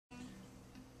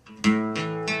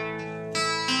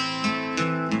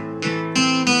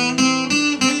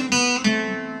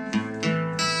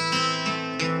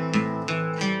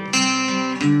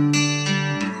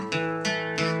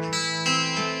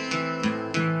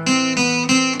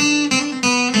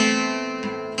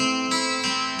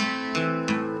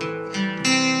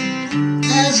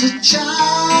As a child,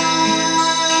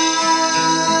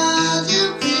 you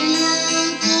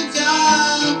feared the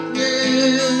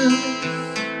darkness,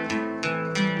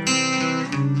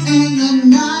 and the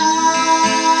night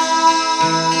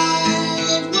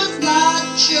was not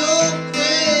your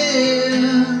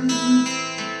friend.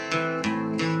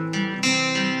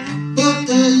 But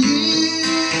the years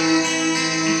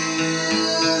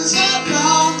have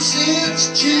long since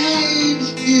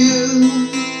changed you,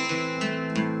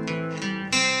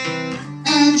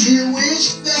 and you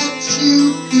wish that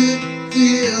you could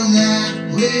feel that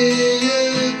way.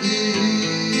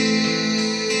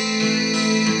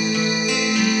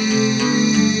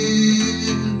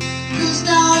 'Cause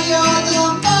now you're the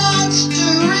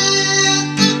monster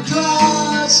in the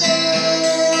closet,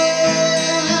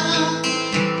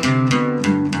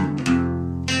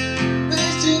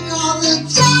 facing all the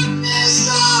darkness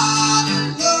all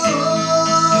alone.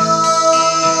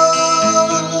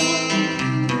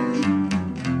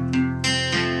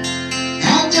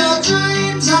 And your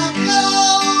dreams are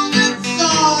cold and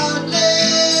thoughtless,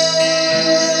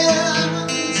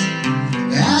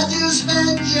 and you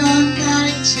spend your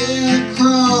nights here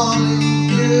crawling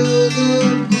through the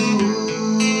moon.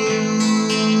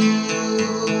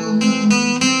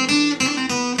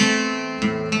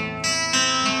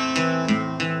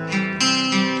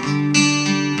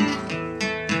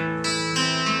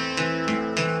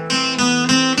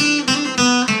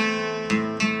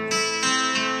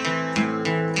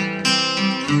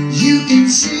 You can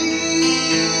see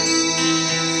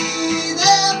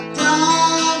them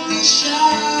from the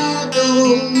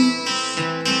shadows,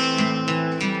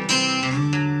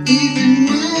 even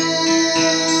when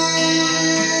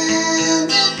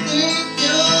they think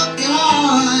you're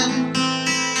gone.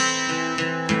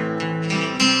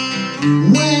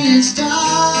 When it's dark,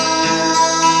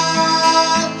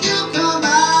 you come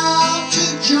out to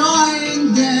join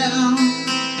them,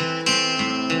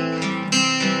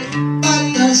 but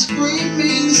the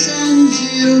screaming sends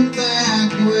you back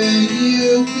where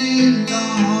you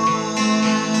belong.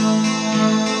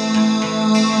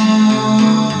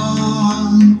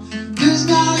 'Cause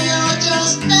now you're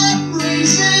just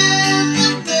memories in the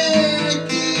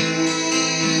making,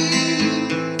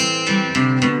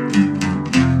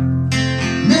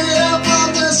 made up of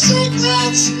the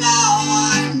secrets no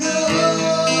one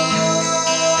knows,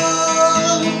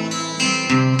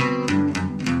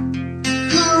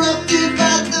 corrupted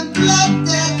by the blood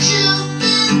that you've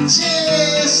been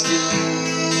tasting,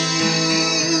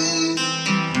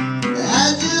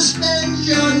 as you spend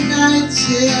your nights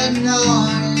here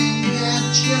gnawing at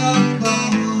your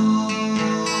bones.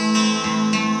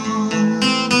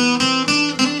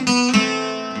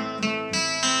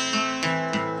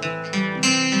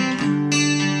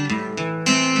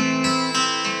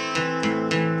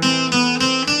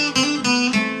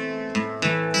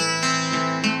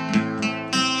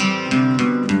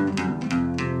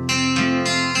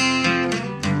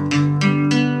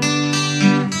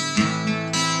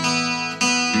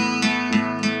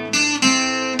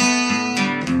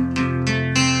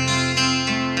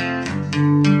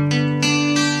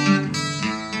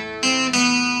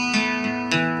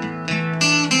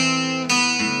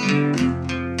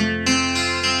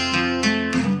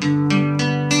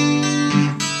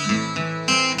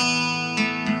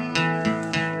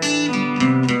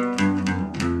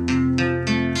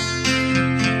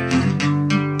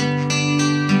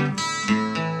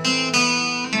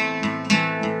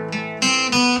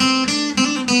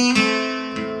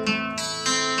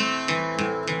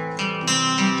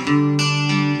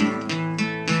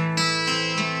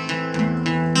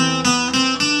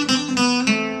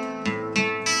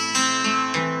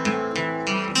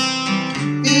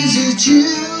 Is it you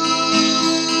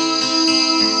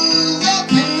that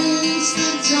paints the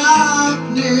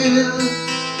darkness?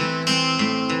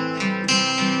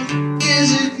 Is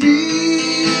it me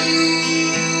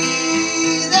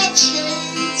that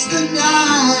shades the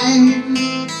night?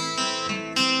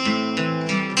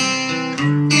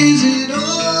 Is it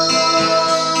all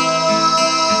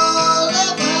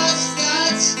of us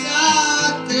that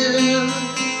start there?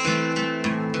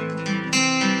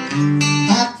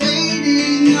 By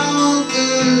fading all the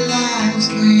lines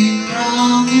between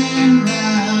wrong and right.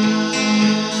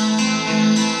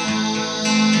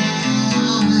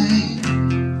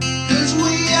 'Cause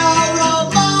we are all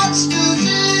monsters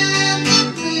in the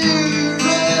mirror,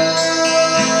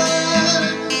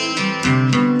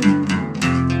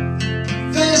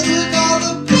 faced with all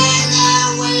the pain that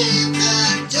we've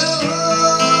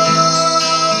endured.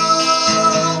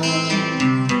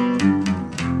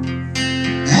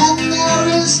 And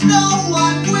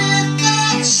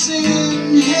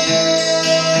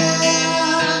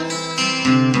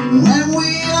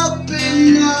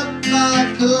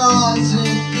closet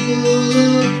full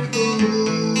of